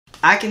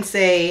I can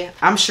say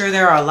I'm sure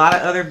there are a lot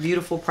of other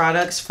beautiful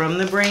products from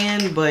the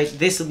brand, but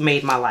this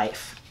made my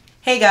life.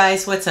 Hey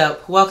guys, what's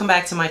up? Welcome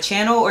back to my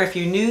channel, or if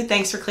you're new,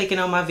 thanks for clicking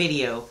on my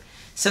video.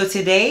 So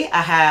today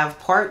I have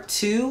part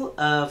 2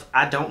 of,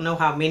 I don't know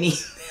how many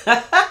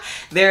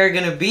there are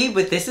gonna be,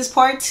 but this is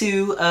part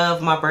 2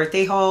 of my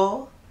birthday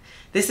haul.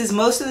 This is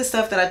most of the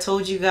stuff that I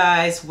told you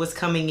guys was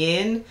coming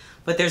in,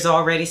 but there's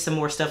already some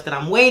more stuff that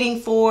I'm waiting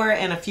for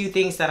and a few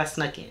things that I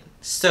snuck in.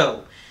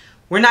 So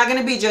we're not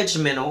gonna be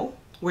judgmental.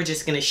 We're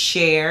just gonna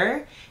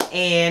share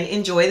and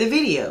enjoy the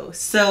video.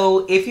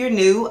 So if you're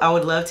new, I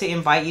would love to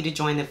invite you to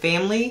join the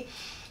family.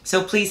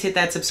 So please hit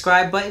that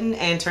subscribe button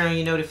and turn on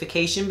your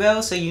notification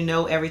bell so you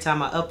know every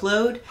time I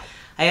upload.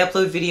 I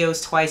upload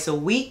videos twice a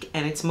week,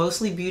 and it's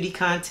mostly beauty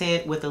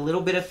content with a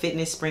little bit of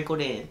fitness sprinkled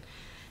in.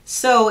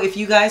 So if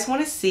you guys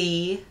want to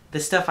see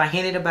the stuff I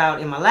hinted about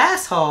in my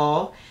last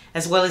haul,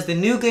 as well as the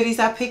new goodies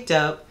I picked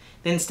up,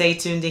 then stay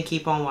tuned and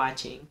keep on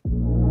watching.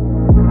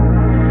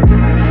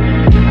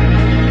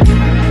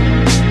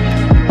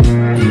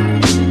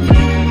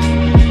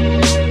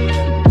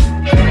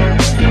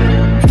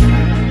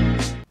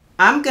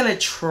 I'm gonna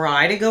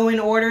try to go in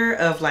order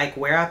of like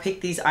where I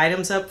picked these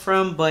items up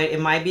from, but it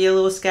might be a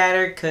little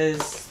scattered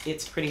because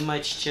it's pretty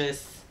much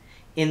just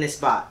in this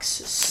box.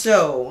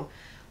 So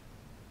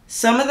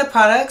some of the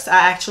products I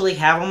actually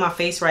have on my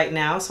face right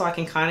now, so I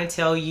can kind of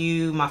tell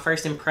you my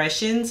first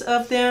impressions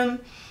of them.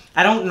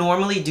 I don't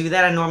normally do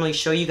that. I normally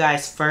show you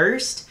guys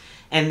first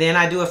and then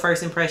I do a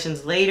first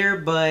impressions later,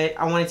 but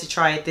I wanted to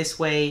try it this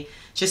way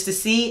just to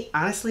see.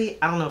 Honestly,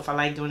 I don't know if I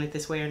like doing it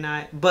this way or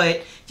not,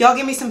 but y'all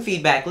give me some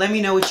feedback. Let me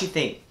know what you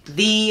think.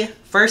 The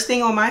first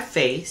thing on my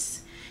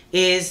face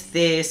is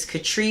this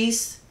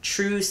Catrice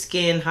True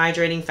Skin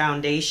Hydrating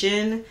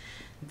Foundation.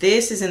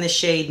 This is in the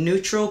shade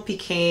Neutral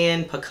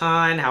Pecan,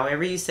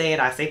 however you say it.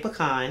 I say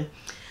Pecan.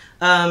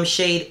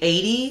 Shade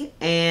 80,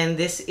 and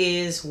this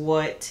is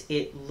what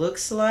it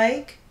looks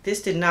like.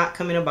 This did not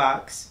come in a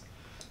box,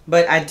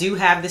 but I do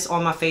have this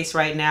on my face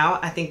right now.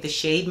 I think the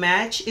shade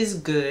match is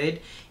good.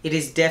 It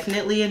is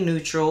definitely a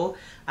neutral.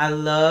 I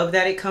love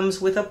that it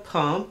comes with a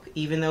pump,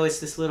 even though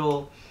it's this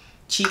little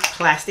cheap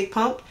plastic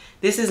pump.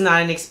 This is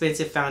not an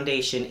expensive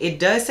foundation. It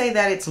does say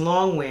that it's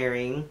long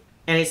wearing,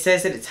 and it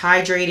says that it's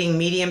hydrating,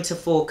 medium to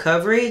full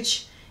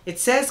coverage. It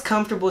says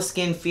comfortable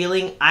skin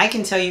feeling. I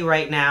can tell you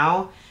right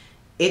now,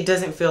 it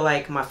doesn't feel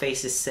like my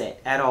face is set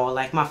at all.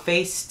 Like my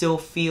face still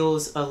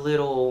feels a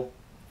little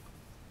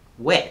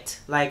wet.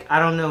 Like, I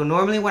don't know,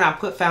 normally when I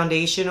put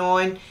foundation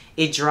on,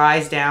 it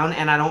dries down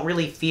and I don't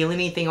really feel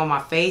anything on my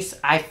face.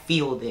 I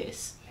feel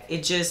this.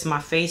 It just, my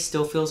face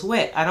still feels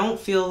wet. I don't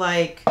feel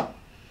like I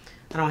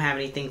don't have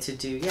anything to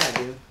do. Yeah, I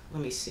do.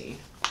 Let me see.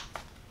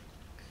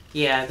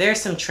 Yeah,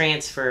 there's some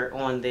transfer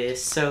on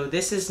this. So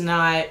this is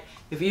not,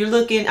 if you're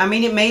looking, I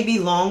mean, it may be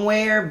long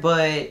wear,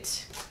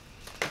 but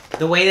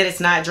the way that it's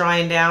not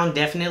drying down,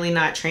 definitely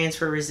not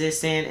transfer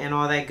resistant and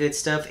all that good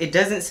stuff. It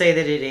doesn't say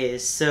that it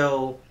is.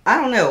 So I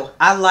don't know.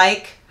 I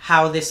like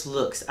how this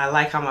looks. I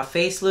like how my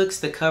face looks.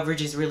 The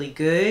coverage is really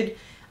good.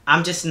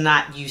 I'm just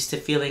not used to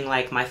feeling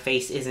like my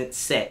face isn't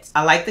set.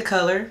 I like the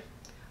color.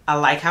 I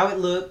like how it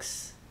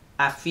looks.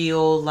 I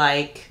feel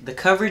like the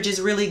coverage is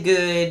really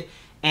good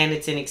and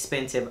it's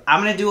inexpensive.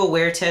 I'm going to do a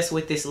wear test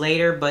with this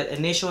later, but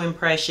initial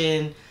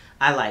impression,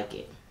 I like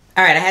it.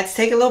 All right, I had to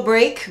take a little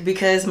break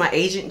because my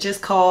agent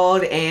just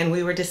called and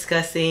we were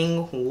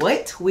discussing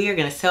what we are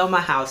going to sell my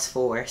house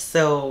for.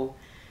 So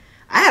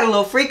I had a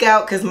little freak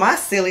out because my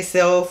silly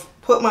self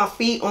put my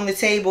feet on the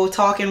table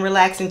talking,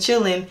 relaxing,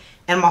 chilling,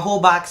 and my whole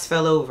box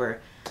fell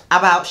over.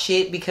 About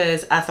shit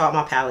because I thought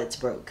my palettes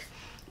broke.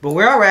 But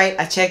we're all right.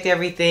 I checked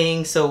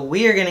everything, so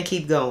we are going to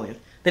keep going.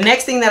 The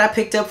next thing that I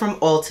picked up from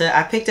Ulta,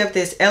 I picked up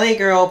this LA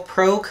Girl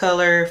Pro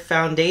Color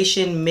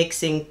Foundation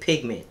Mixing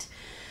Pigment.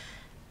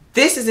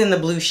 This is in the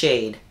blue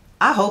shade.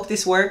 I hope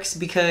this works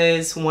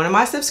because one of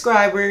my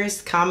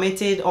subscribers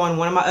commented on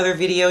one of my other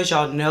videos.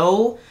 Y'all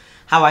know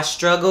how I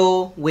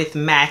struggle with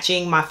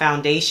matching my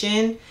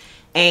foundation.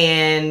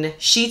 And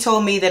she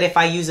told me that if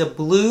I use a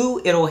blue,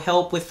 it'll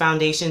help with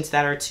foundations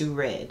that are too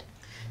red.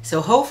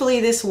 So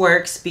hopefully this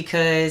works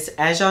because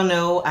as y'all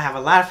know, I have a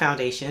lot of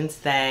foundations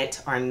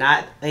that are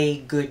not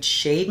a good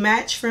shade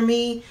match for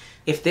me.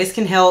 If this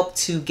can help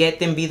to get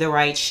them be the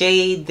right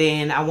shade,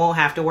 then I won't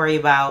have to worry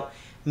about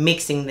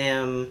mixing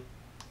them,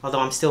 although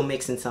I'm still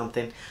mixing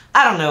something.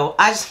 I don't know.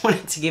 I just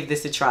wanted to give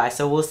this a try,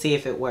 so we'll see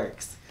if it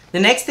works. The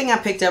next thing I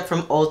picked up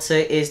from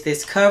Ulta is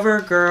this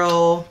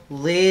CoverGirl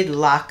Lid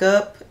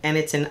Lockup, and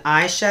it's an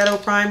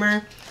eyeshadow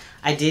primer.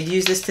 I did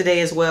use this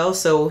today as well,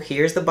 so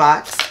here's the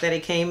box that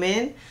it came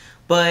in.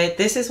 But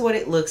this is what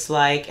it looks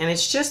like, and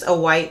it's just a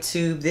white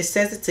tube. This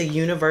says it's a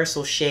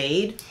universal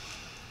shade.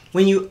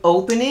 When you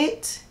open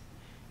it,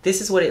 this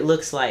is what it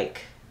looks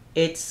like.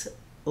 It's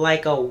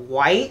like a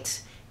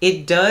white.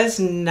 It does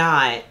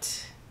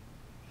not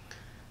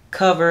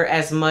cover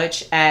as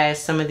much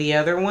as some of the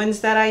other ones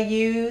that I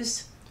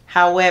use.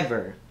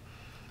 However,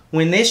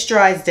 when this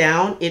dries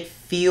down, it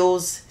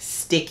feels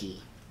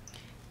sticky.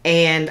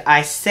 And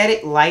I set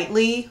it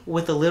lightly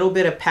with a little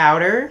bit of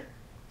powder.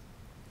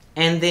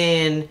 And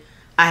then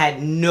I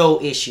had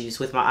no issues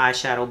with my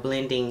eyeshadow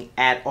blending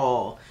at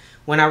all.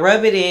 When I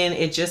rub it in,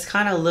 it just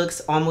kind of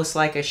looks almost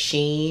like a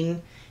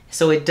sheen.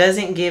 So it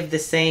doesn't give the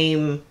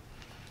same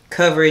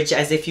coverage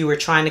as if you were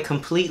trying to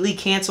completely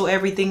cancel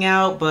everything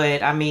out.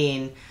 But I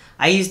mean,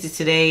 I used it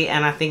today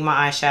and I think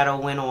my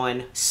eyeshadow went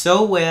on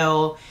so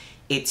well.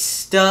 It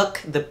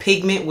stuck. The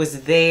pigment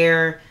was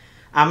there.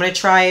 I'm going to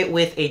try it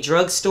with a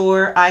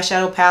drugstore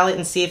eyeshadow palette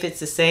and see if it's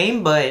the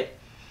same. But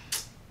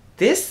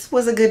this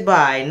was a good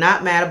buy.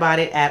 Not mad about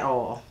it at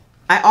all.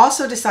 I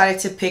also decided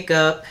to pick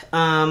up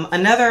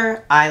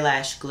another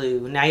eyelash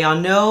glue. Now y'all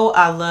know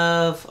I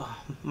love,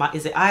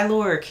 is it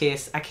i-Gloo or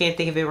Kiss? I can't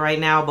think of it right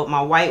now, but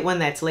my white one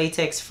that's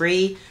latex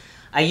free.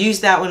 I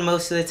use that one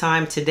most of the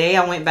time. Today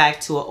I went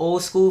back to an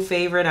old school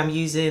favorite. I'm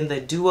using the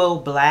Duo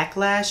Black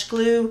Lash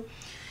Glue.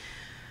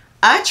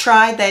 I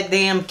tried that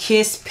damn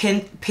Kiss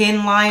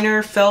pen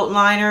liner, felt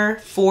liner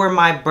for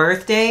my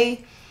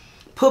birthday.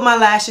 Put my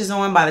lashes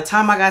on. By the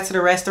time I got to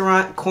the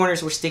restaurant,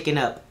 corners were sticking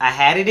up. I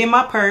had it in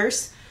my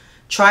purse.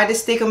 Tried to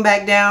stick them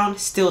back down,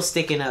 still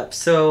sticking up.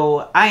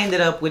 So I ended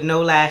up with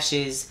no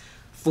lashes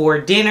for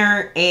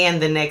dinner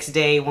and the next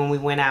day when we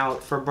went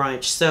out for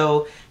brunch.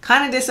 So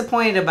kind of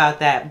disappointed about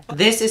that.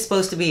 This is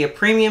supposed to be a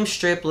premium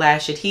strip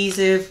lash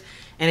adhesive.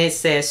 And it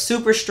says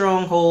super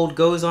strong hold,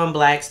 goes on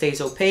black, stays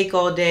opaque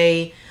all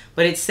day.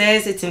 But it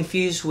says it's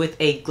infused with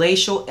a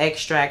glacial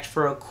extract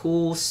for a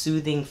cool,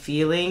 soothing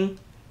feeling.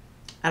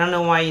 I don't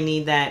know why you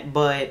need that,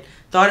 but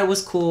thought it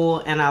was cool,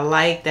 and I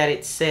like that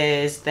it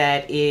says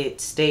that it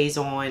stays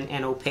on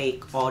and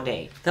opaque all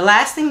day. The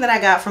last thing that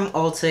I got from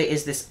Ulta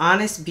is this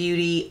Honest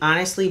Beauty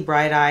Honestly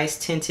Bright Eyes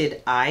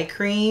Tinted Eye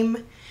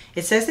Cream.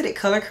 It says that it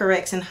color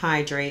corrects and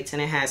hydrates,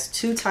 and it has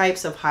 2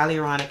 types of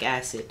hyaluronic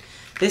acid.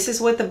 This is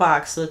what the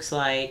box looks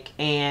like,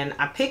 and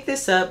I picked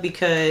this up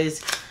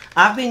because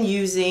I've been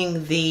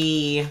using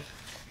the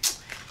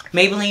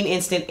Maybelline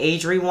Instant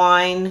Age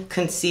Rewind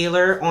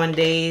concealer on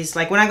days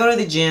like when I go to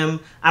the gym.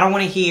 I don't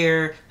want to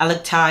hear I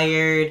look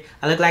tired,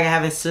 I look like I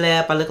haven't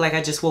slept, I look like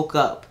I just woke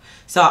up.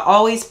 So I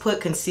always put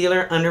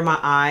concealer under my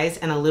eyes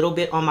and a little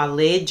bit on my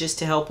lid just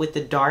to help with the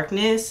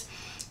darkness.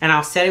 And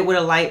I'll set it with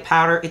a light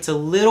powder. It's a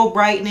little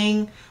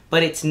brightening,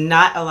 but it's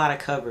not a lot of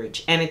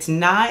coverage, and it's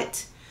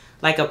not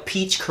like a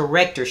peach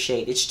corrector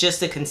shade. It's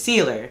just a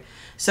concealer.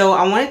 So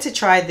I wanted to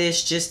try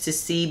this just to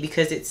see,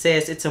 because it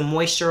says it's a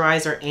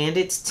moisturizer and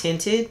it's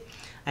tinted.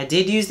 I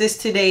did use this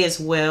today as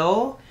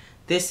well.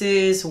 This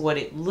is what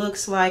it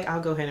looks like. I'll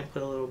go ahead and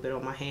put a little bit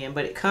on my hand,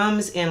 but it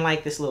comes in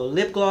like this little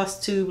lip gloss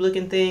tube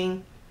looking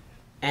thing.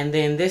 And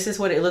then this is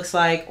what it looks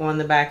like on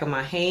the back of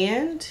my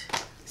hand.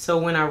 So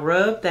when I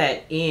rub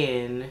that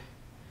in,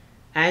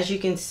 as you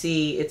can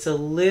see, it's a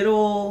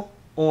little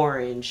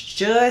orange,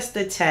 just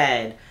a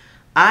tad.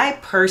 I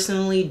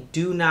personally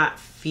do not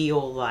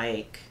feel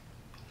like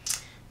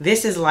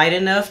this is light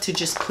enough to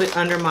just put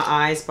under my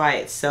eyes by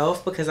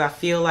itself, because I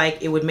feel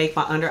like it would make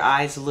my under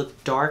eyes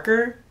look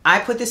darker. I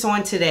put this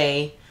on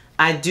today.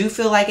 I do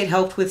feel like it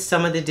helped with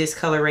some of the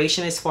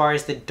discoloration as far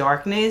as the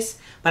darkness,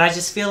 but I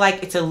just feel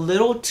like it's a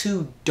little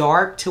too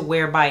dark to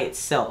wear by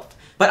itself.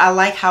 But I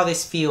like how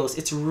this feels.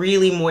 It's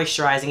really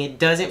moisturizing. It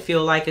doesn't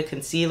feel like a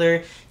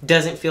concealer,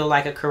 doesn't feel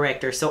like a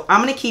corrector. So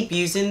I'm gonna keep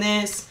using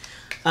this.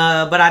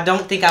 But I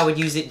don't think I would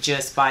use it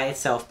just by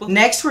itself.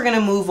 Next, we're going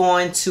to move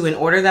on to an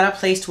order that I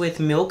placed with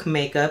Milk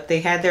Makeup.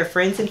 They had their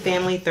Friends and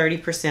Family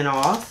 30%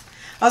 off.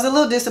 I was a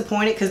little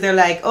disappointed because they're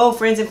like, oh,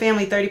 Friends and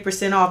Family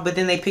 30% off, but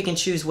then they pick and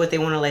choose what they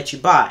want to let you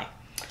buy.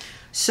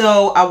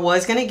 So I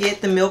was going to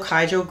get the Milk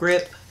Hydro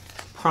Grip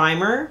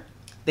Primer.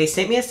 They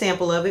sent me a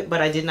sample of it,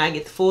 but I did not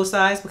get the full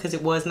size because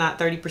it was not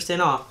 30%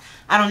 off.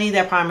 I don't need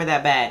that primer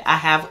that bad. I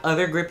have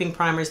other gripping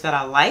primers that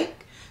I like.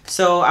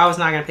 So I was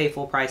not going to pay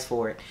full price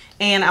for it.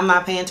 And I'm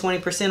not paying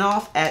 20%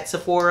 off at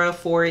Sephora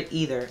for it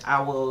either.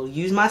 I will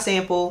use my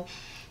sample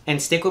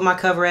and stick with my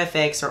Cover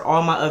FX or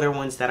all my other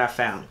ones that I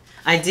found.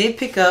 I did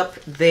pick up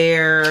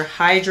their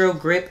Hydro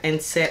Grip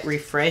and Set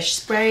Refresh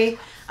Spray.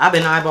 I've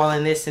been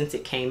eyeballing this since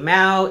it came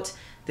out.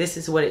 This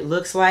is what it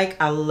looks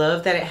like. I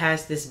love that it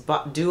has this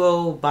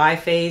duo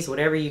biphase,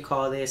 whatever you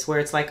call this, where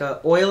it's like a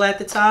oil at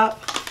the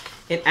top.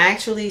 It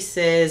actually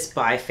says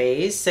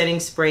biphase, setting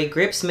spray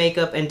grips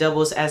makeup and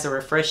doubles as a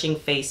refreshing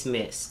face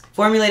mist.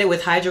 Formulated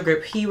with Hydro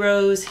Grip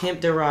Heroes,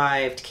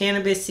 hemp-derived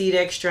cannabis seed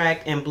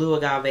extract, and blue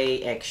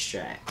agave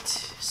extract.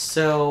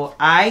 So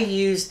I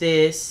use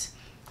this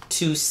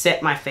to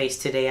set my face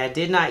today. I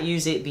did not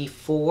use it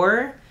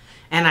before,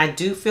 and I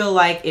do feel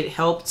like it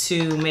helped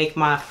to make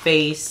my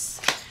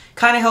face,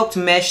 kind of helped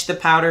mesh the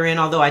powder in,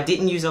 although I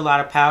didn't use a lot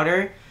of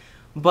powder.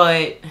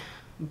 But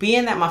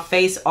being that my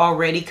face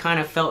already kind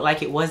of felt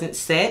like it wasn't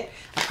set,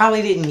 I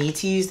probably didn't need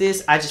to use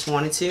this. I just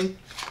wanted to,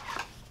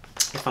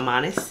 if I'm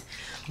honest.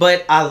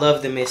 But I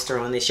love the mister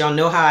on this. Y'all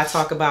know how I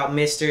talk about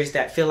misters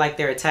that feel like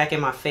they're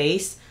attacking my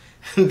face.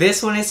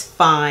 This one is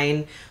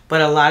fine, but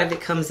a lot of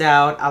it comes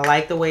out. I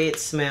like the way it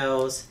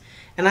smells.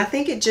 And I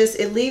think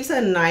it leaves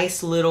a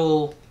nice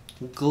little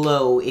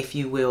glow, if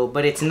you will.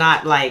 But it's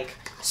not like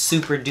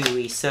super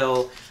dewy.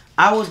 So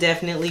I will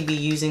definitely be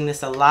using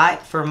this a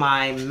lot for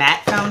my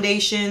matte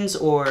foundations,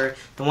 or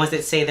the ones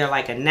that say they're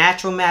like a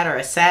natural matte or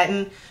a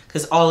satin,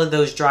 because all of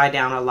those dry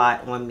down a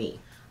lot on me.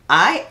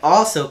 I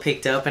also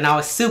picked up, and I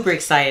was super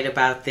excited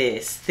about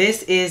this.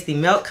 This is the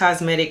Melt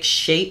Cosmetics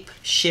Shape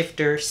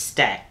Shifter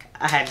Stack.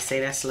 I had to say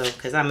that slow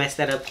because I messed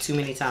that up too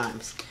many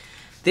times.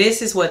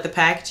 This is what the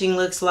packaging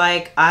looks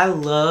like. I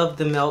love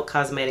the Melt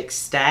Cosmetics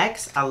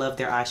stacks. I love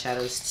their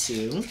eyeshadows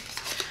too.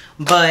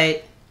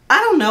 But I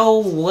don't know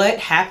what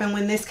happened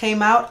when this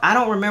came out. I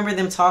don't remember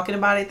them talking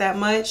about it that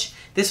much.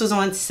 This was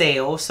on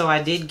sale, so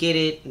I did get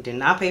it. Did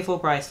not pay full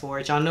price for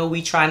it. Y'all know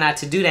we try not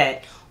to do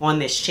that on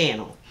this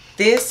channel.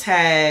 This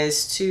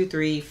has 2,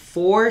 3,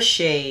 4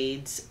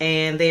 shades,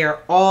 and they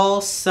are all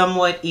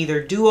somewhat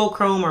either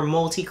duochrome or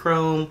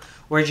multi-chrome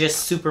or just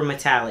super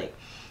metallic.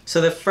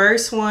 So the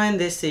first one,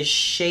 this is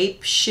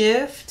Shape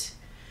Shift.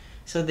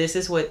 So this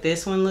is what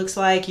this one looks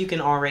like. You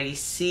can already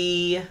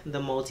see the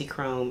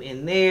multi-chrome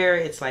in there.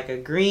 It's like a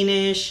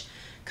greenish,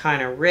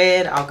 kind of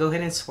red. I'll go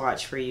ahead and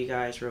swatch for you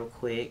guys real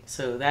quick.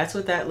 So that's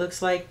what that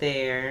looks like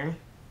there.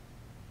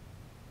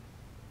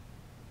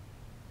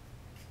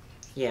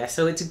 Yeah,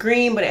 so it's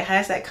green, but it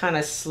has that kind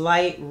of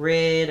slight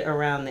red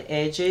around the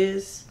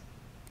edges.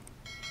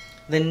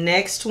 The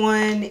next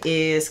one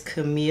is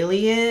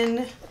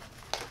Chameleon,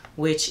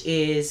 which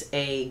is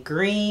a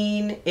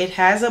green. It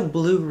has a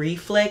blue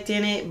reflect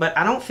in it, but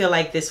I don't feel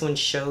like this one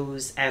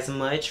shows as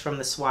much from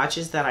the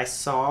swatches that I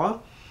saw.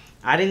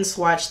 I didn't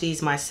swatch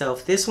these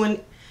myself. This one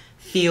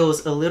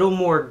feels a little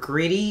more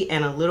gritty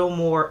and a little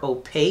more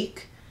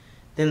opaque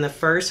than the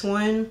first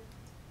one.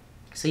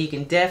 So you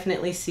can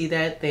definitely see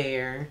that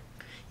there.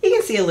 You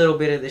can see a little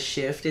bit of the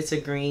shift. It's a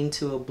green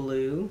to a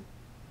blue.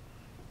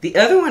 The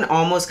other one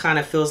almost kind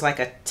of feels like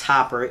a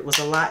topper. It was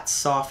a lot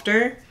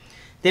softer.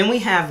 Then we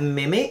have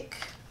Mimic.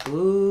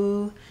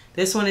 Ooh,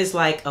 this one is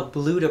like a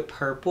blue to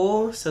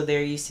purple. So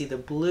there you see the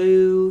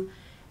blue,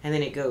 and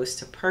then it goes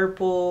to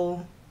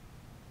purple.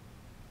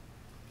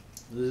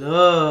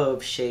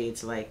 Love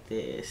shades like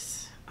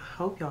this. I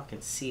hope y'all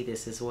can see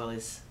this as well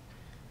as,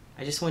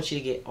 I just want you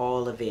to get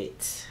all of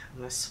it. I'm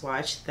gonna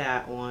swatch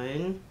that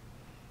one.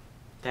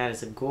 That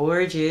is a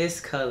gorgeous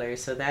color.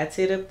 So that's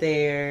it up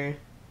there.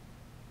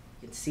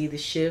 You can see the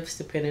shifts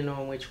depending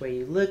on which way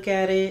you look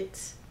at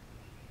it.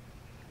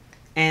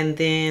 And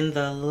then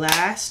the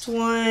last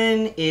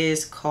one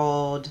is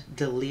called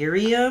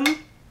Delirium.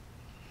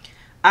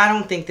 I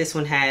don't think this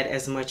one had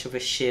as much of a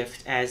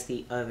shift as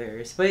the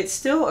others, but it's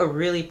still a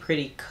really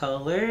pretty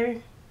color.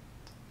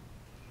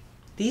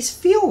 These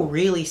feel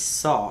really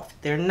soft.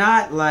 They're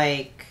not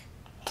like,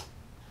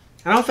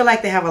 I don't feel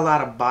like they have a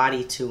lot of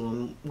body to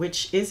them,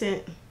 which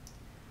isn't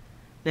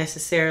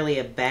necessarily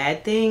a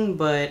bad thing,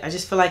 but I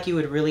just feel like you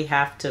would really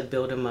have to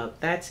build them up.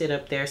 That's it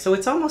up there. So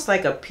it's almost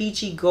like a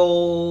peachy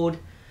gold.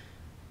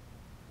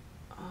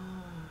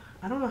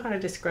 I don't know how to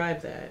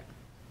describe that,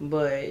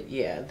 but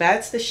yeah,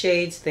 that's the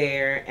shades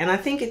there. And I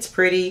think it's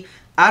pretty.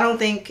 I don't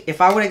think if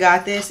I would have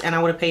got this and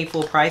I would have paid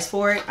full price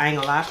for it, I ain't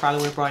gonna lie,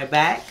 probably would have brought it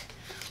back.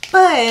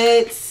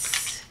 But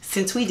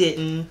since we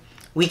didn't,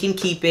 we can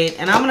keep it,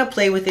 and I'm gonna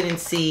play with it and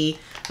see.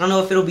 I don't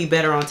know if it'll be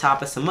better on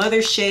top of some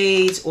other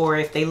shades or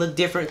if they look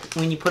different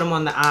when you put them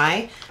on the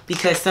eye,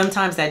 because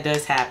sometimes that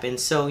does happen.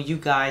 So you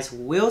guys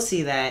will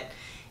see that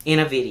in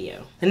a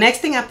video. The next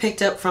thing I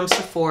picked up from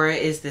Sephora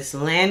is this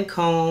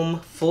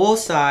Lancome full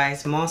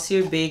size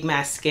Monsieur Big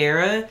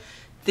mascara.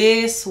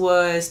 This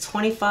was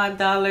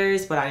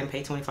 $25, but I didn't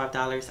pay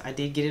 $25. I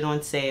did get it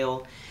on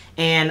sale.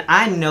 And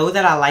I know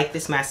that I like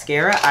this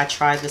mascara. I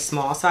tried the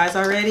small size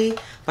already,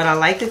 but I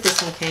like that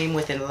this one came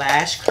with a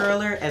lash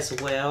curler as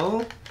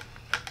well.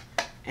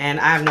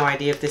 And I have no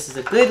idea if this is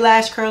a good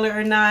lash curler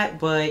or not,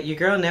 but your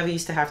girl never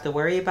used to have to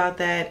worry about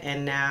that.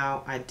 And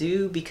now I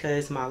do,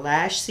 because my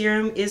lash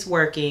serum is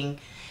working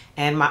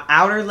and my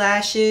outer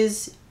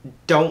lashes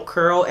don't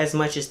curl as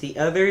much as the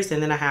others.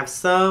 And then I have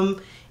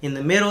some in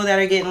the middle that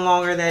are getting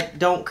longer that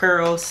don't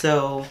curl.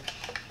 So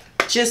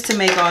just to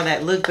make all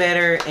that look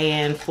better,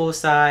 and full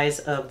size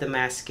of the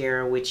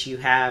mascara, which you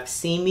have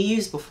seen me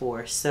use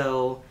before.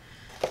 So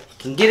you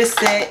can get a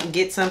set and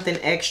get something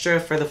extra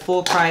for the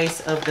full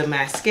price of the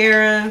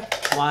mascara.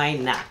 Why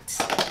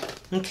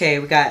not? Okay,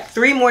 we got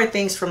 3 more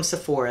things from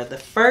Sephora. The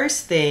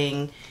first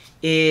thing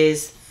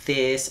is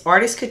this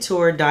Artist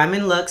Couture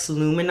Diamond Luxe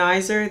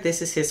Luminizer.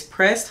 This is his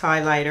pressed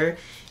highlighter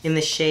in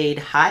the shade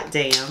Hot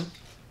Damn.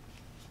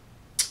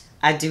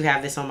 I do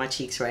have this on my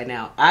cheeks right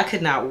now. I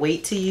could not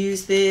wait to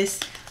use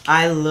this.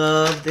 I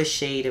love the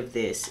shade of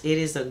this. It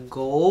is a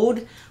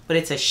gold, but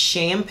it's a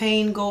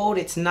champagne gold.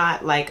 It's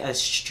not like a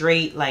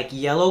straight like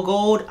yellow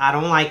gold. I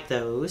don't like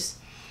those.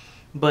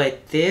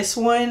 But this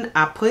one,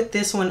 I put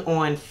this one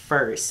on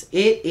first.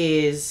 It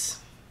is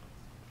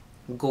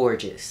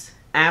gorgeous.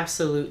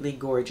 Absolutely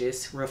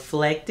gorgeous.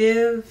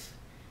 Reflective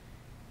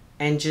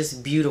and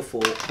just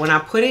beautiful. When I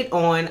put it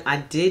on, I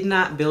did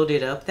not build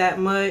it up that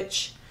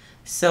much.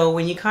 So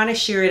when you kind of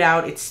shear it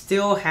out, it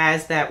still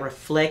has that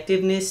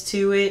reflectiveness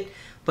to it,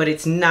 but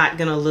it's not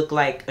going to look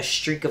like a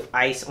streak of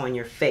ice on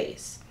your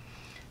face.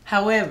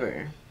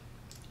 However,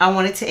 I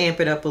wanted to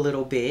amp it up a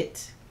little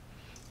bit.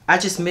 I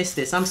just missed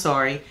this, I'm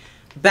sorry.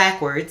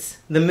 Backwards,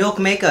 the Milk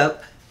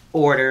Makeup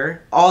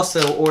order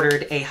also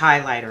ordered a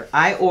highlighter.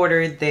 I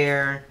ordered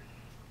their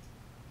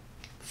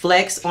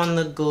Flex on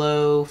the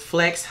Glow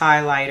Flex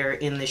highlighter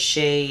in the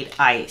shade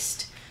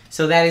Iced.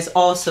 So that is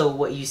also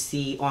what you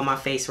see on my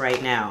face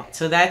right now.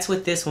 So that's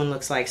what this one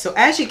looks like. So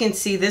as you can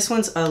see, this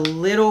one's a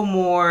little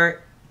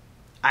more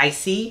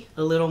icy,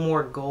 a little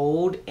more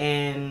gold,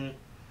 and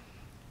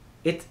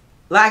it's,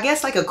 I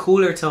guess, like a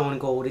cooler tone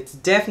gold. It's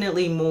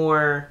definitely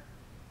more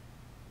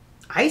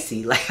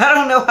icy. Like, I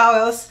don't know how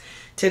else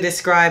to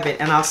describe it.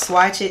 And I'll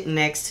swatch it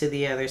next to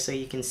the other so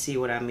you can see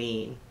what I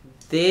mean.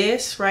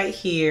 This right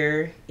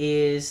here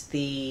is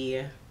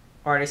the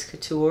Artist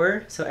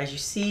Couture. So as you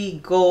see,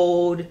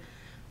 gold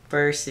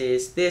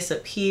versus this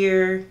up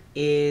here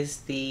is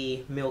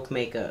the Milk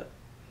Makeup.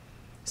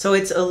 So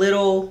it's a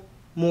little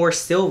more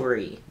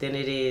silvery than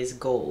it is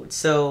gold.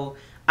 So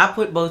I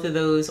put both of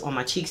those on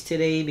my cheeks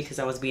today because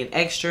I was being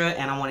extra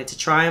and I wanted to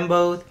try them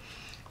both.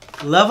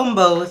 Love them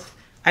both.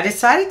 I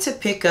decided to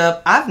pick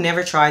up, I've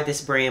never tried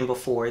this brand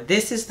before.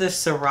 This is the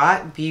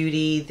Surratt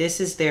Beauty. This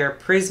is their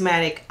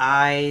Prismatic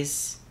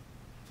Eyes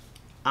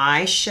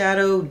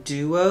Eyeshadow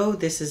Duo.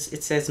 This is,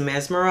 it says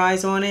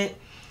Mesmerize on it.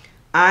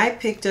 I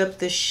picked up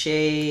the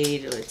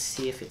shade, let's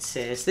see if it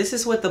says, this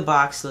is what the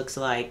box looks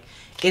like.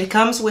 It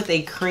comes with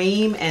a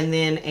cream and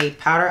then a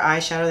powder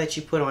eyeshadow that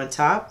you put on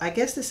top. I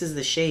guess this is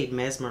the shade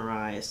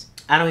Mesmerize.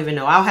 I don't even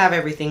know. I'll have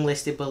everything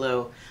listed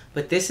below.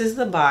 But this is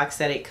the box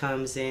that it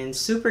comes in.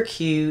 Super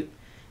cute.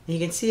 You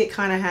can see it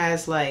kind of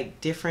has like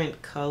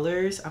different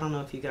colors. I don't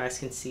know if you guys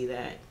can see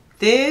that.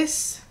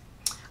 This,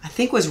 I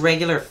think, was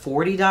regular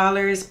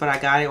 $40, but I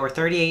got it, or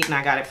 $38, and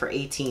I got it for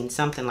 $18,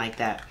 something like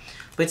that.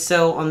 But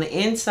so on the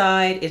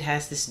inside, it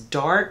has this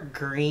dark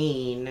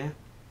green,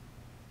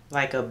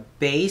 like a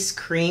base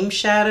cream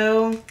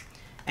shadow.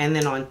 And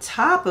then on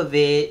top of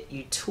it,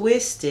 you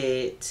twist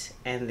it,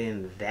 and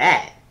then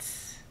that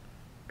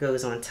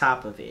goes on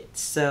top of it.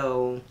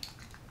 So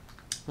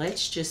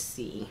let's just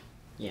see.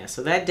 Yeah,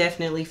 so that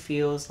definitely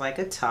feels like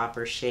a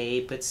topper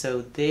shade. But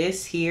so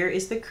this here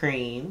is the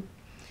cream,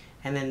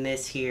 and then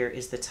this here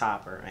is the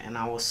topper. And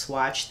I will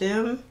swatch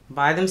them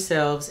by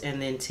themselves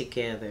and then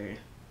together.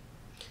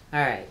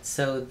 Alright,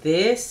 so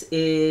this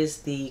is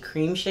the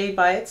cream shade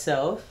by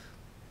itself.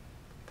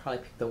 Probably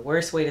picked the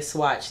worst way to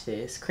swatch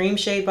this. Cream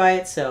shade by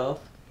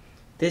itself.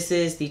 This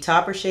is the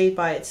topper shade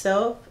by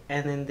itself.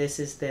 And then this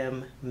is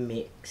them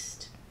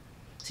mixed.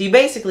 So you're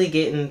basically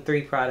getting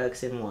 3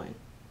 products in one.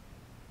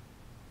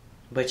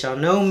 But y'all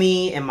know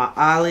me and my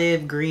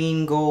olive,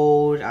 green,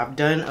 gold. I've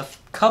done a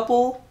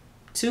couple,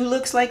 2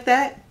 looks like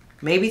that.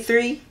 Maybe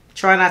 3.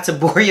 Try not to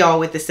bore y'all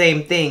with the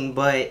same thing.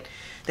 But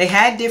they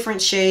had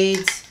different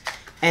shades.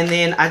 And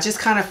then I just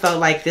kind of felt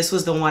like this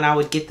was the one I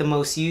would get the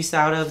most use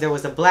out of. There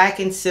was a black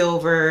and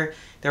silver,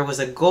 there was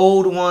a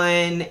gold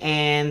one,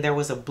 and there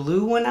was a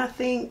blue one, I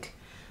think.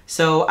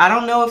 So I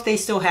don't know if they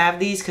still have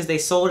these because they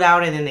sold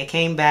out and then they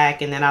came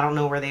back, and then I don't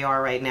know where they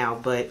are right now.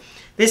 But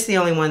this is the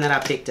only one that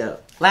I picked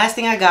up. Last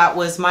thing I got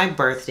was my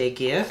birthday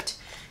gift.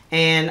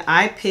 And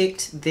I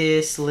picked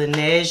this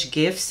Laneige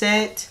gift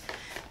set.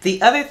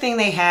 The other thing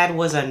they had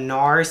was a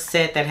NARS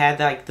set that had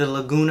like the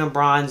Laguna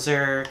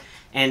bronzer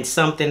and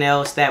something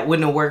else that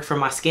wouldn't have worked for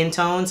my skin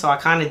tone, so I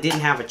kind of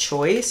didn't have a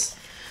choice.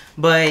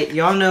 But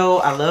y'all know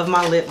I love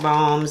my lip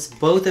balms.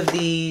 Both of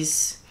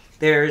these,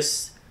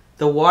 there's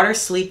the water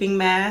sleeping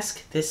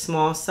mask, this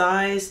small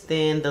size,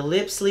 then the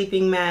lip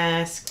sleeping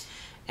mask,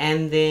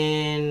 and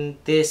then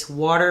this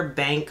water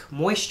bank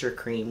moisture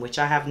cream, which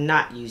I have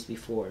not used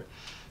before.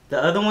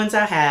 The other ones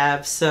I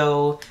have,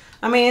 so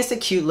I mean, it's a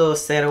cute little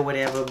set or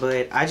whatever,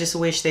 but I just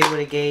wish they would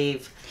have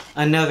gave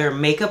another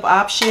makeup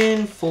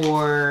option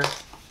for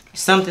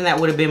something that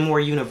would have been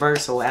more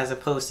universal as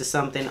opposed to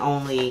something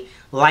only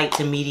light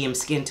to medium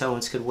skin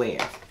tones could wear.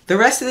 The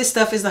rest of this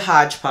stuff is the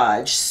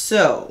hodgepodge.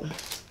 So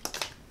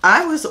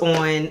I was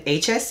on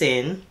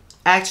HSN.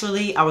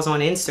 Actually, I was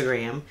on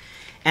Instagram,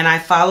 and I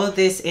followed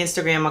this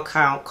Instagram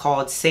account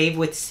called Save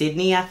with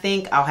Sydney, I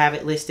think. I'll have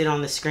it listed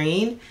on the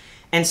screen.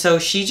 And so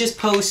she just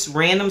posts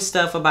random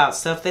stuff about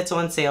stuff that's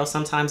on sale.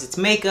 Sometimes it's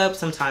makeup,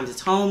 sometimes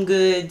it's home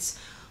goods,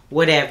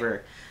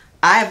 whatever.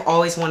 I've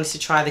always wanted to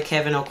try the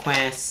Kevyn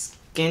Aucoin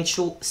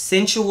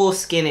Sensual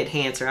Skin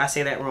Enhancer. I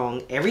say that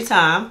wrong every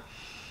time.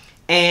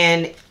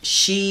 And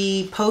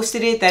she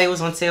posted it that it was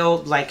on sale,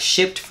 like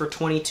shipped for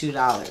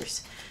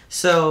 $22.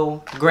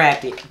 So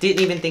grabbed it.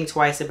 Didn't even think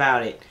twice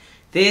about it.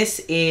 This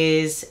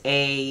is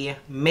a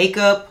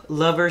makeup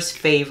lover's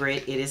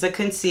favorite. It is a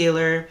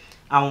concealer.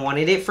 I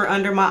wanted it for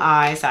under my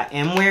eyes. I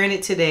am wearing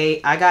it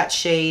today. I got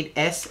shade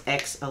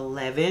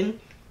SX11.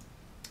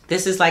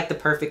 This is like the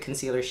perfect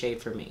concealer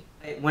shade for me.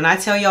 When I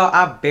tell y'all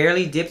I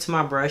barely dipped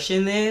my brush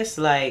in this,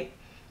 like,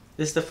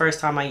 this is the first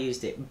time I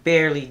used it.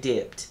 Barely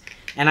dipped.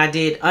 And I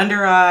did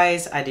under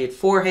eyes, I did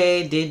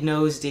forehead, did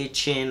nose, did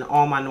chin,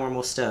 all my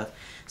normal stuff.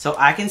 So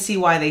I can see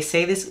why they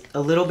say this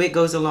a little bit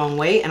goes a long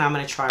way, and I'm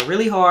going to try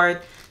really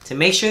hard to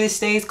make sure this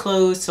stays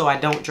closed so I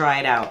don't dry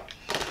it out.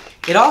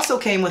 It also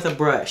came with a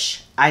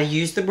brush. I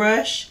use the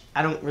brush.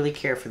 I don't really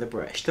care for the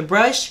brush. The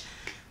brush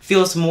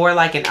feels more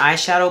like an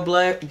eyeshadow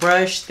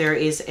brush. There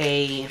is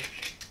a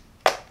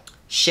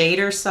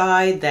shader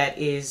side that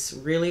is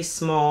really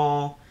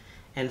small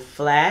and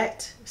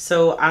flat.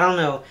 So I don't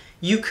know.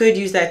 You could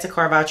use that to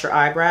carve out your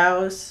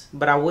eyebrows,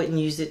 but I wouldn't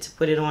use it to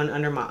put it on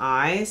under my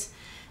eyes.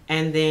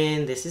 And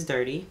then this is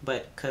dirty,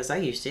 but because I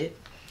used it.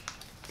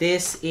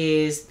 This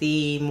is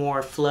the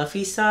more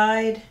fluffy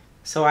side.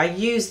 So I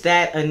used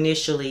that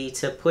initially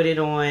to put it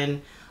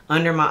on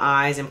under my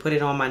eyes and put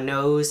it on my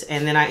nose.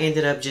 And then I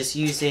ended up just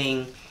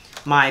using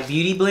my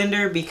beauty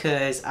blender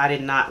because I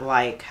did not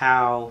like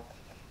how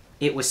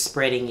it was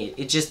spreading it.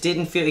 It just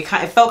didn't feel, it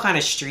felt kind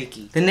of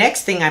streaky. The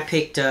next thing I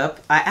picked up,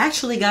 I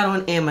actually got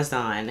on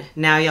Amazon.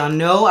 Now y'all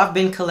know I've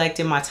been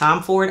collecting my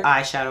Tom Ford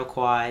eyeshadow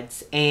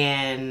quads,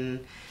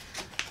 and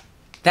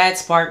that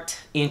sparked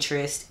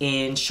interest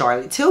in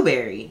Charlotte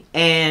Tilbury.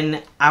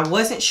 And I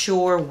wasn't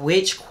sure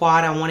which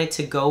quad I wanted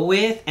to go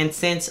with. And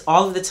since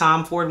all of the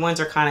Tom Ford ones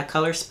are kind of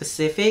color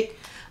specific,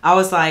 I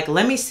was like,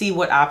 let me see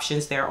what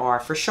options there are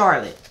for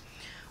Charlotte.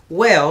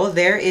 Well,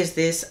 there is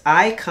this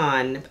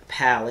Icon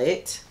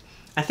palette.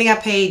 I think I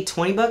paid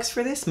 20 bucks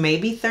for this,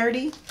 maybe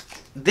 30.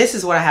 This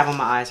is what I have on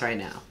my eyes right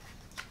now.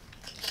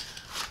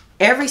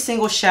 Every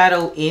single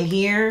shadow in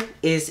here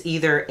is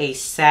either a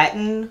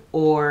satin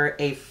or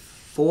a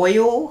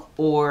foil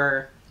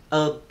or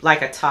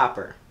like a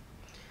topper.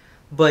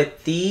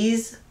 But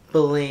these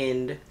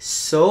blend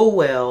so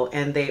well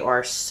and they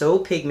are so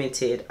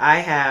pigmented. I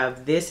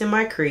have this in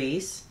my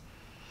crease.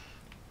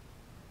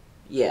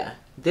 Yeah,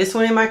 this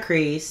one in my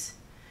crease.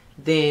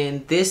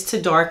 Then this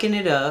to darken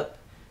it up.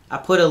 I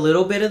put a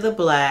little bit of the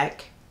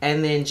black,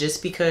 and then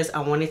just because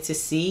I wanted to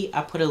see, I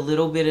put a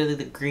little bit of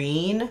the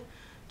green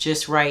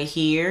just right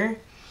here.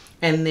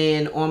 And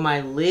then on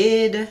my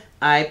lid,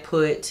 I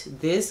put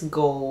this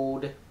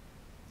gold,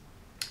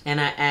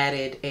 and I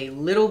added a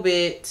little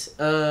bit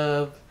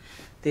of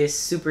this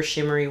super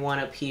shimmery one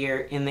up here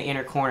in the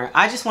inner corner.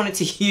 I just wanted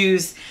to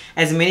use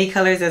as many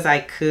colors as I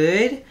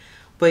could,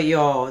 but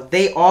y'all,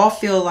 they all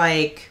feel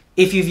like,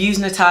 if you've used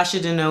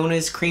Natasha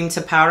Denona's cream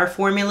to powder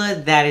formula,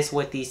 that is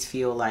what these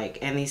feel like.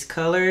 And these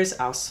colors,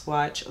 I'll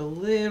swatch a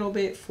little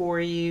bit for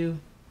you.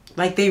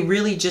 Like, they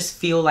really just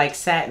feel like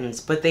satins,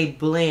 but they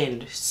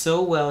blend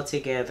so well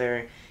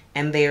together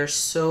and they are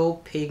so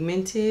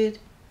pigmented.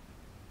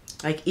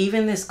 Like,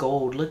 even this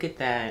gold, look at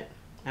that.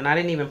 And I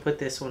didn't even put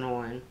this one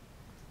on.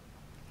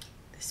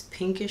 This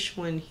pinkish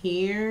one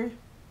here.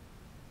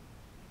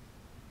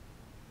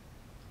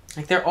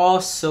 Like, they're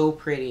all so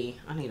pretty.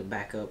 I need to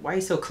back up. Why are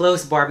you so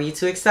close, Barbie? You're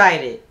too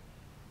excited.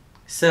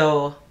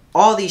 So,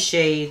 all these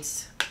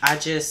shades,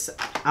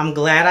 I'm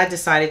glad I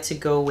decided to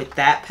go with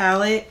that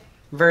palette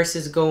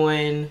versus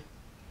going,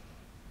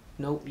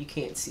 nope, you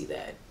can't see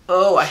that.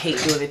 Oh, I hate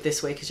doing it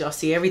this way because y'all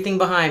see everything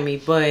behind me.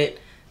 But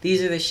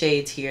these are the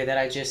shades here that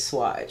I just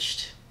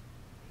swatched.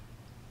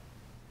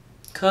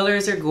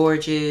 Colors are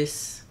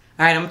gorgeous.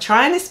 All right, I'm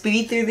trying to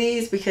speed through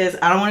these because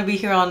I don't want to be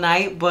here all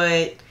night,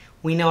 but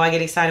we know I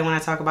get excited when I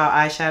talk about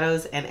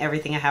eyeshadows, and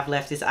everything I have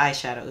left is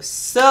eyeshadows.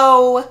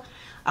 So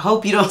I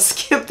hope you don't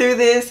skip through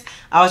this.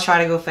 I'll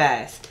try to go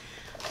fast.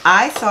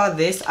 I saw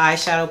this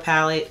eyeshadow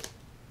palette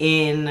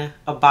in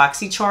a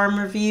BoxyCharm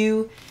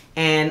review,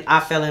 and I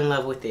fell in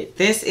love with it.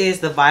 This is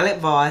the Violet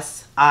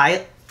Voss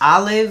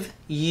Olive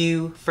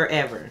You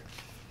Forever.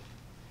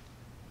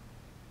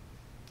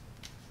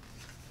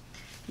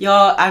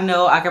 Y'all, I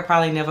know I could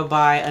probably never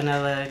buy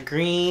another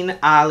green,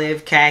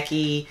 olive,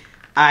 khaki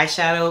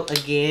eyeshadow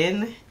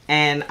again,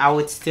 and I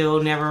would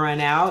still never run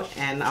out,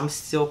 and I'm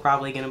still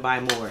probably gonna buy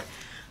more.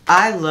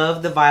 I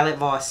love the Violet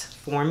Voss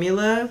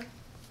formula,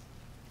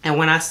 and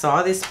when I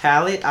saw this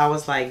palette, I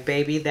was like,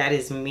 baby, that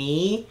is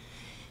me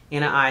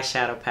in an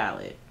eyeshadow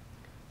palette.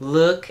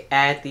 Look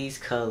at these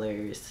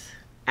colors.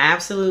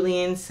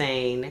 Absolutely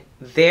insane.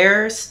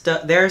 Their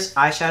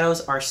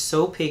eyeshadows are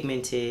so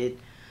pigmented.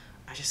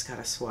 I just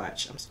gotta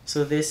swatch.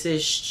 So this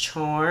is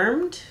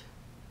Charmed.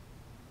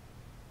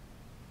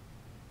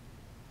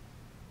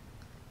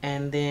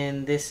 And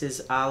then this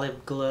is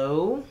Olive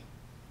Glow.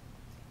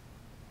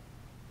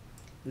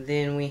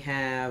 Then we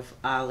have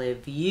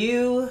Olive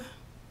You.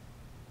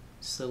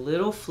 It's a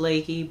little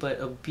flaky, but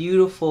a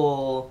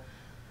beautiful,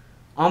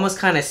 almost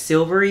kind of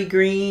silvery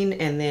green.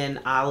 And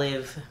then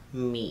Olive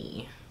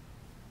Me,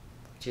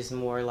 which is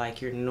more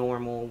like your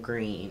normal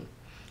green.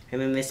 And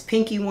then this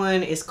pinky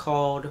one is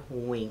called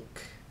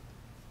Wink.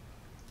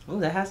 Oh,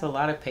 that has a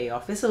lot of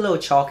payoff. It's a little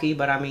chalky,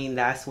 but I mean,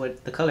 that's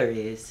what the color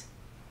is.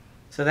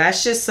 So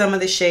that's just some of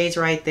the shades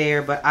right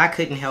there, but I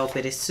couldn't help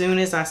it. As soon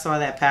as I saw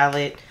that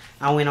palette,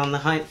 I went on the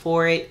hunt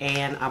for it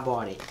and I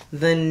bought it.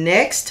 The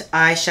next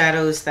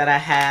eyeshadows that I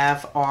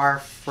have are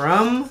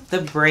from the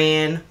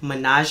brand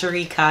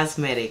Menagerie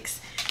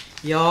Cosmetics.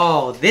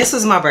 Y'all, this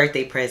was my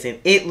birthday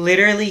present. It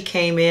literally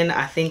came in,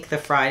 I think, the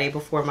Friday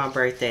before my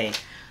birthday.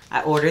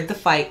 I ordered the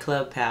Fight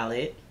Club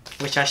palette,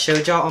 which I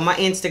showed y'all on my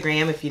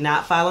Instagram. If you're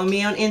not following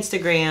me on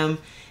Instagram,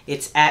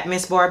 it's at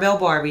Miss Barbell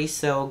Barbie,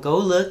 so go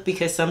look,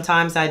 because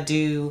sometimes I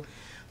do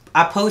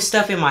I post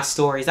stuff in my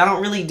stories. I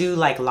don't really do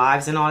like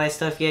lives and all that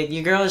stuff yet.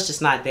 Your girl is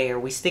just not there.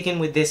 We sticking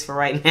with this for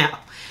right now.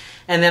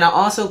 And then I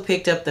also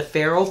picked up the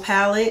Feral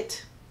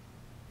palette.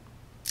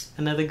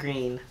 Another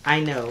green, I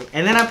know.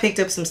 And then I picked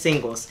up some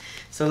singles.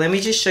 So let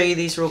me just show you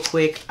these real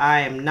quick.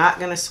 I am not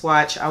going to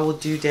swatch. I will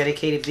do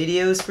dedicated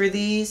videos for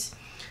these.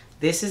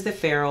 This is the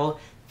Feral.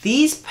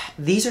 These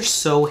are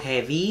so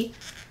heavy.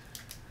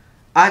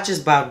 I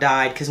just about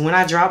died because when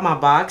I dropped my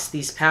box,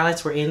 these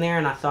palettes were in there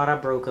and I thought I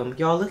broke them.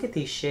 Y'all, look at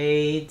these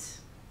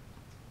shades.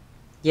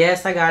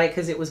 Yes, I got it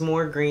because it was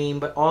more green,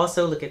 but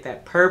also look at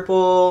that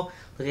purple.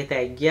 Look at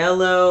that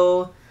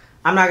yellow.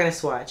 I'm not going to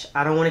swatch.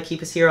 I don't want to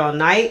keep us here all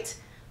night,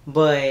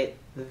 but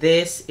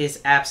this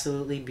is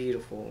absolutely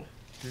beautiful.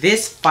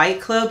 This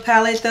Fight Club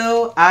palette,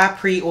 though, I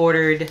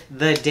pre-ordered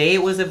the day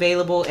it was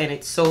available and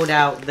it sold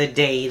out the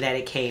day that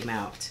it came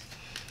out.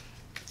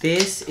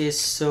 This is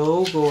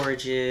so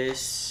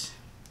gorgeous.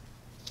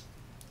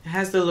 It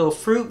has the little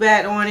fruit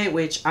bat on it,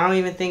 which I don't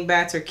even think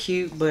bats are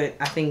cute, but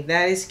I think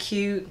that is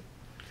cute.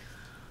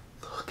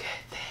 Look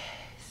at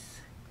this.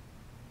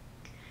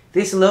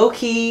 This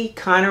low-key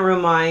kind of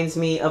reminds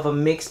me of a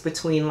mix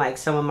between like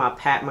some of my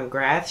Pat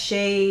McGrath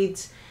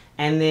shades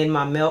and then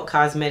my Melt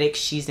Cosmetics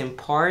She's in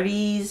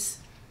Parties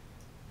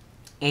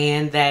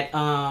and that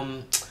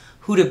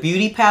Huda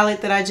Beauty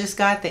palette that I just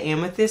got, the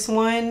amethyst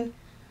one.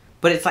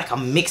 But it's like a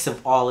mix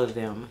of all of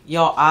them.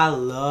 Y'all, I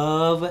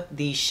love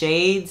these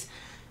shades.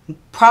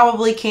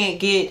 Probably can't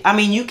get, I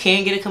mean, you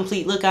can get a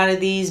complete look out of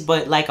these,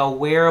 but like a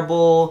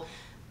wearable,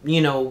 you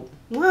know,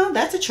 well,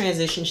 that's a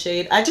transition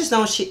shade. I just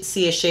don't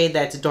see a shade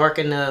that's dark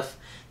enough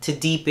to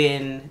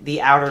deepen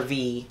the outer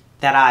V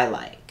that I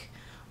like.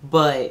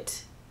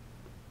 But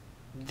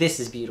this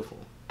is beautiful.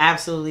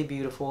 Absolutely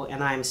beautiful.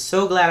 And I'm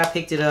so glad I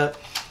picked it up.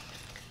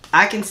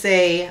 I can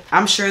say,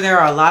 I'm sure there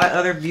are a lot of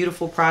other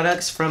beautiful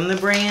products from the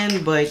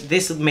brand, but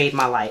this made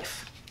my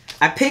life.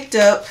 I picked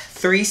up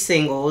 3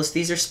 singles.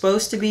 These are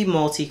supposed to be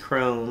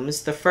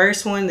multi-chromes. The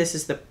first one, this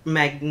is the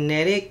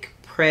Magnetic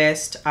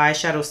Pressed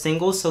Eyeshadow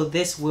Single. So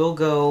this will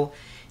go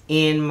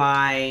in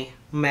my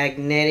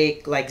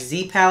magnetic like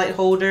Z palette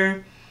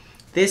holder.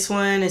 This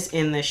one is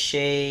in the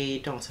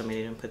shade, don't tell me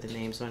they didn't put the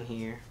names on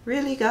here.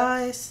 Really,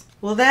 guys?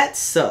 Well, that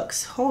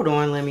sucks. Hold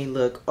on, let me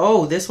look.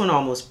 Oh, this one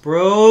almost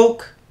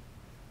broke.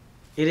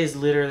 It is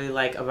literally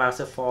like about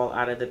to fall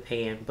out of the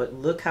pan, but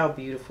look how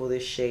beautiful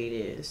this shade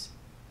is.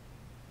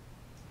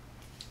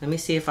 Let me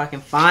see if I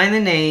can find the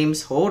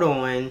names. Hold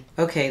on.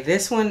 Okay,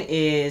 this one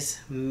is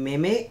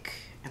Mimic,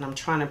 and I'm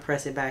trying to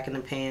press it back in the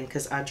pan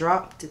because I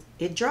dropped it.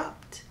 It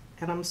dropped,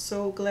 and I'm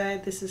so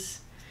glad this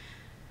is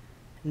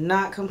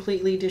not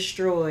completely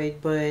destroyed,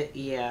 but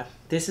yeah,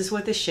 this is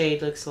what the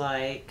shade looks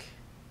like.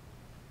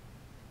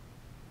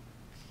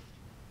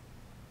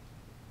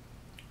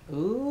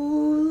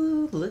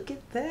 Ooh, look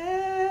at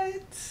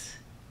that.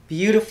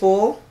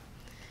 Beautiful.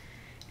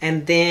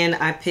 And then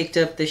I picked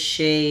up the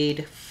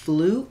shade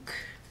Fluke,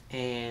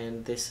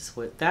 and this is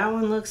what that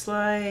one looks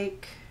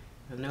like.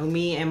 I know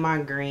me and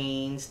my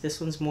greens. This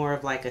one's more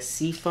of like a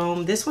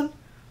seafoam. This one,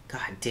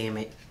 god damn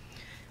it.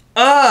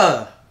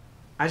 I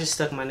just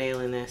stuck my nail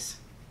in this.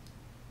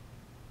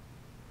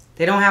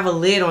 They don't have a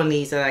lid on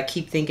these that I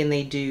keep thinking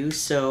they do,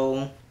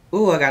 so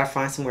ooh, I gotta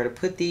find somewhere to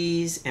put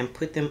these and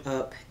put them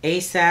up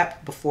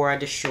ASAP before I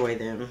destroy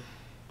them.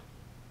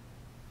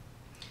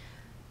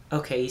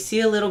 Okay, you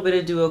see a little bit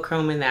of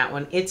duochrome in that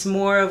one. It's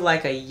more of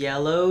like a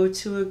yellow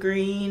to a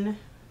green.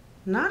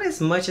 Not as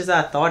much as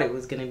I thought it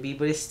was gonna be,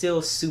 but it's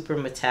still super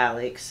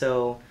metallic,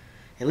 so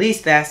at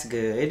least that's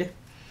good.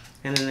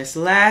 And then this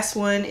last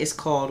one is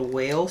called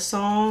Whale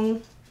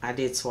Song. I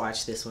did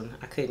swatch this one.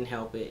 I couldn't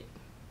help it.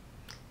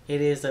 It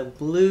is a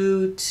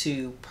blue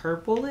to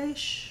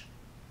purplish.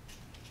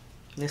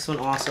 This one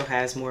also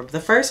has more. The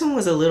first one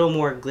was a little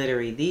more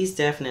glittery. These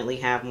definitely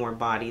have more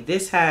body.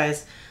 This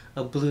has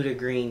a blue to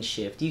green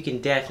shift. You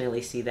can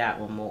definitely see that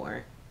one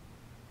more.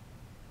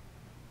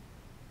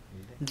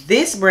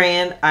 This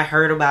brand I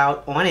heard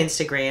about on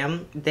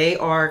Instagram. They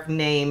are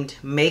named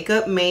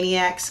Makeup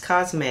Maniacs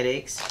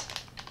Cosmetics.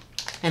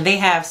 And they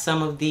have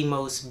some of the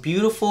most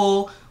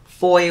beautiful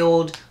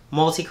foiled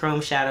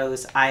multi-chrome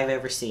shadows I've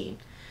ever seen.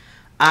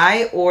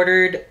 I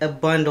ordered a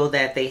bundle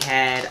that they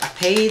had. I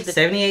paid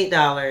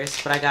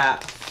 $78, but I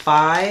got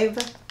 5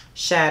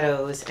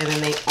 shadows. And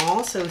then they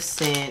also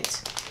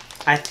sent,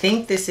 I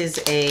think this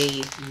is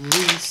a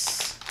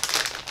loose,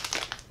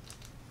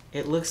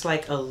 it looks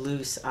like a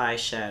loose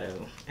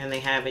eyeshadow. And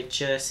they have it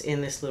just in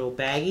this little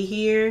baggie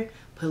here.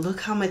 But look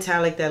how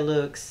metallic that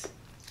looks.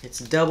 It's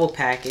double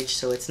packaged,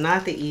 so it's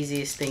not the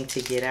easiest thing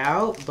to get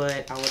out.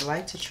 But I would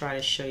like to try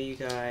to show you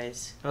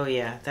guys. Oh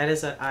yeah, that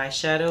is an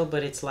eyeshadow,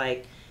 but it's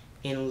like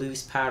in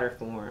loose powder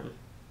form.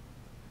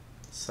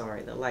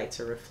 Sorry, the lights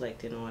are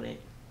reflecting on it.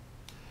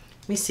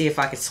 Let me see if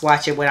I can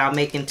swatch it without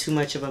making too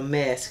much of a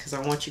mess, because I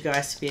want you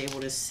guys to be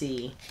able to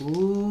see.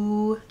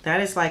 Ooh,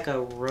 that is like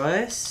a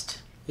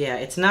rust. Yeah,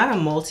 it's not a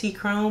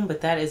multi-chrome,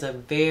 but that is a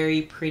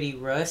very pretty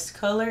rust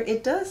color.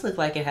 It does look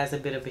like it has a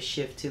bit of a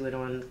shift to it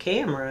on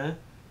camera.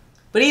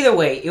 But either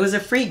way, it was a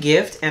free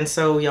gift, and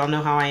so y'all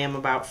know how I am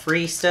about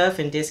free stuff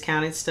and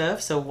discounted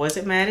stuff, so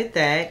wasn't mad at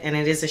that, and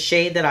it is a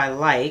shade that I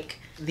like.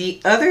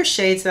 The other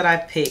shades that I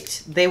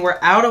picked, they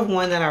were out of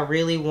one that I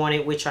really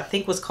wanted, which I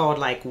think was called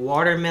like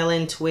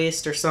Watermelon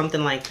Twist or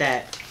something like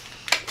that.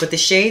 But the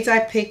shades I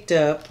picked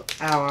up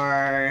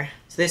are,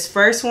 so this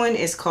first one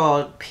is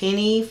called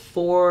Penny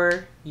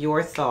for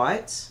Your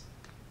Thoughts,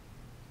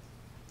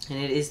 and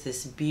it is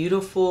this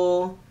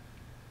beautiful,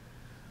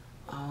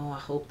 oh, I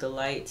hope the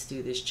lights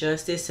do this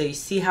justice. So you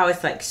see how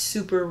it's like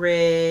super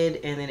red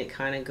and then it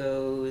kind of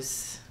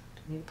goes,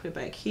 let me put it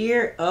back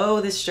here.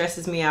 Oh, this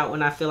stresses me out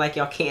when I feel like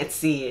y'all can't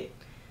see it.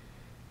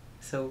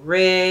 So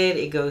red,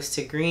 it goes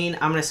to green.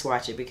 I'm going to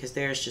swatch it because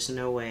there's just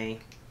no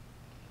way.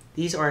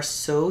 These are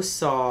so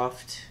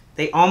soft.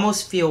 They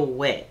almost feel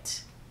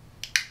wet.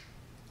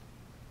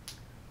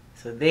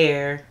 So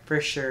there, for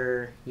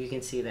sure, you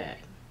can see that.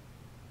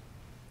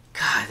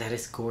 God, that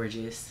is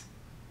gorgeous.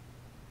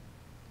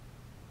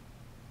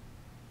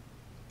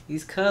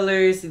 These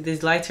colors,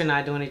 these lights are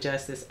not doing it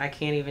justice. I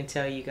can't even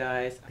tell you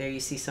guys. There you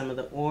see some of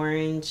the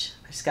orange.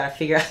 I just gotta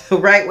figure out the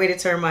right way to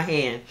turn my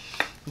hand.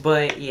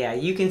 But yeah,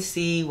 you can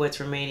see what's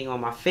remaining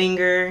on my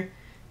finger.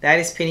 That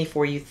is Penny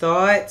for You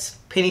Thoughts.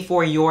 Penny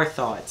for Your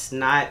Thoughts,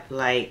 not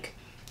like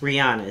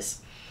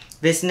Rihanna's.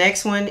 This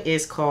next one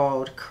is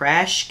called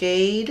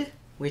Crashcade,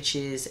 which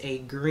is a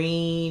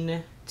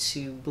green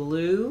to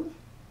blue.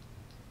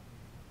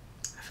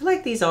 I feel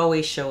like these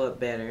always show up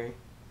better.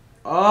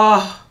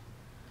 Oh,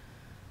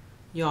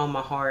 y'all,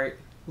 my heart.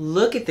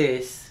 Look at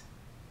this.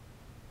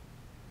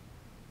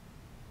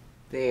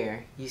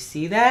 There. You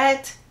see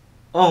that?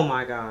 Oh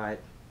my God.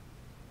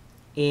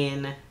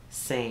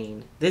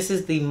 Insane. This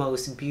is the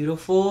most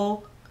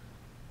beautiful.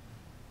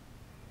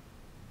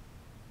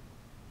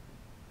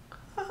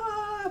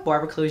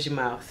 Barbara, close your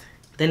mouth.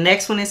 The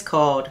next one is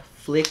called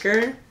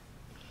Flicker.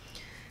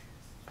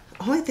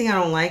 Only thing I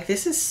don't like,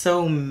 this is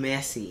so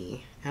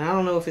messy. And I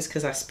don't know if it's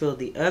because I spilled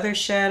the other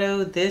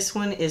shadow. This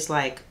one is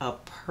like a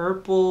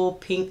purple,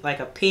 pink, like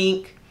a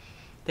pink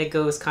that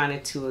goes kind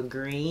of to a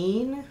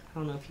green. I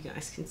don't know if you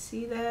guys can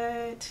see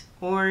that.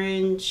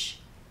 Orange.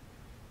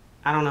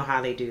 I don't know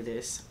how they do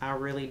this. I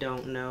really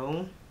don't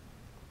know.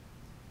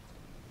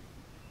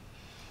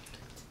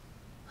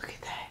 Look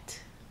at that.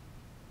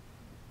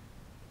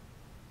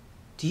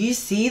 Do you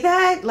see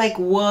that? Like,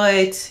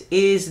 what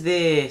is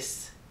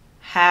this?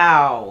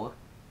 How?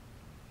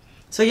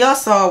 So y'all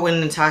saw when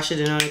Natasha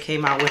Denona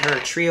came out with her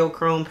Trio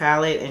Chrome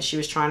palette and she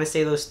was trying to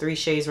say those 3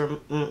 shades were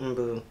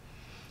boo.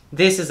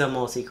 This is a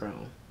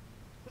multi-chrome.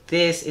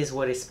 This is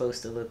what it's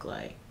supposed to look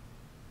like.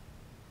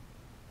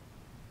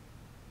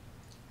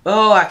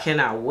 Oh, I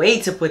cannot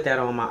wait to put that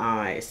on my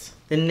eyes.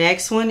 The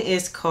next one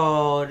is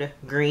called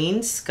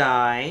Green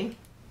Sky.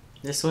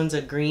 This one's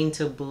a green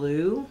to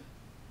blue.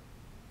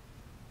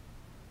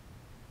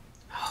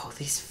 Oh,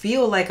 these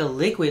feel like a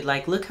liquid.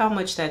 Like, look how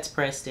much that's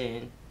pressed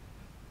in.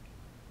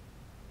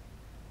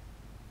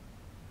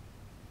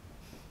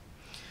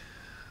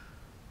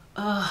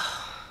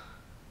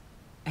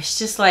 It's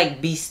just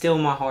like Be Still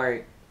My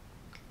Heart.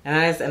 And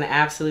that is an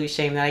absolute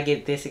shame that I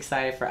get this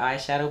excited for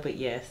eyeshadow, but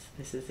yes,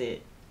 this is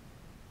it.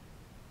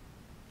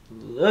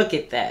 Look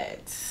at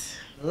that.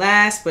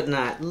 Last but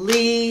not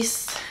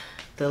least,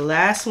 the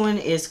last one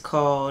is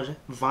called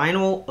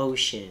Vinyl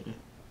Ocean.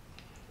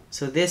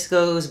 So this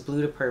goes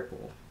blue to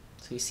purple.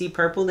 So you see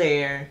purple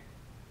there,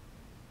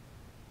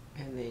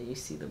 and then you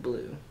see the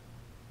blue.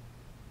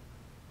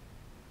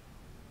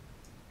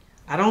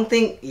 I don't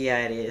think,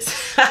 yeah, it is.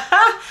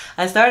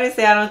 I started to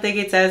say I don't think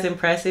it's as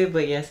impressive,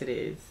 but yes, it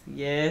is.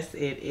 Yes,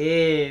 it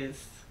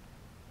is.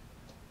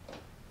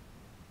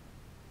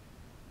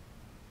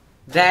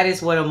 That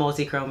is what a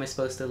multi-chrome is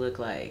supposed to look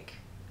like.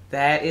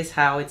 That is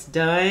how it's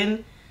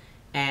done.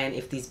 And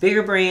if these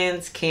bigger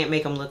brands can't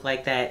make them look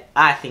like that,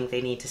 I think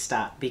they need to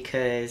stop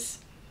because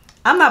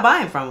I'm not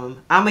buying from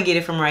them. I'm gonna get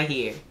it from right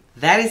here.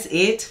 That is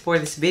it for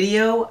this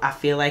video. I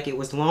feel like it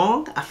was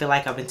long. I feel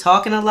like I've been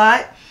talking a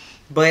lot.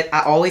 But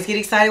I always get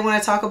excited when I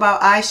talk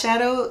about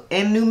eyeshadow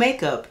and new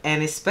makeup,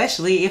 and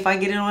especially if I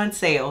get it on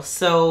sale.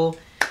 So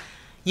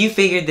you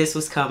figured this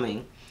was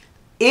coming.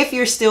 If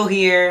you're still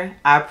here,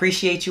 I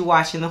appreciate you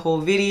watching the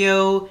whole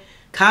video.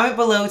 Comment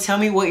below, tell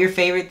me what your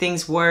favorite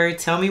things were.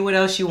 Tell me what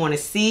else you want to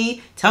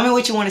see. Tell me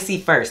what you want to see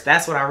first.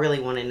 That's what I really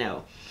want to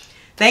know.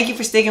 Thank you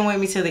for sticking with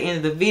me till the end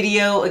of the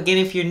video. Again,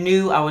 if you're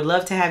new, I would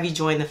love to have you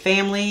join the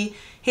family.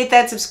 Hit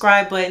that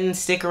subscribe button,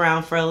 stick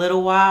around for a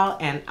little while,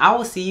 and I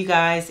will see you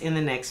guys in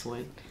the next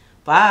one.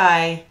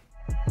 Bye.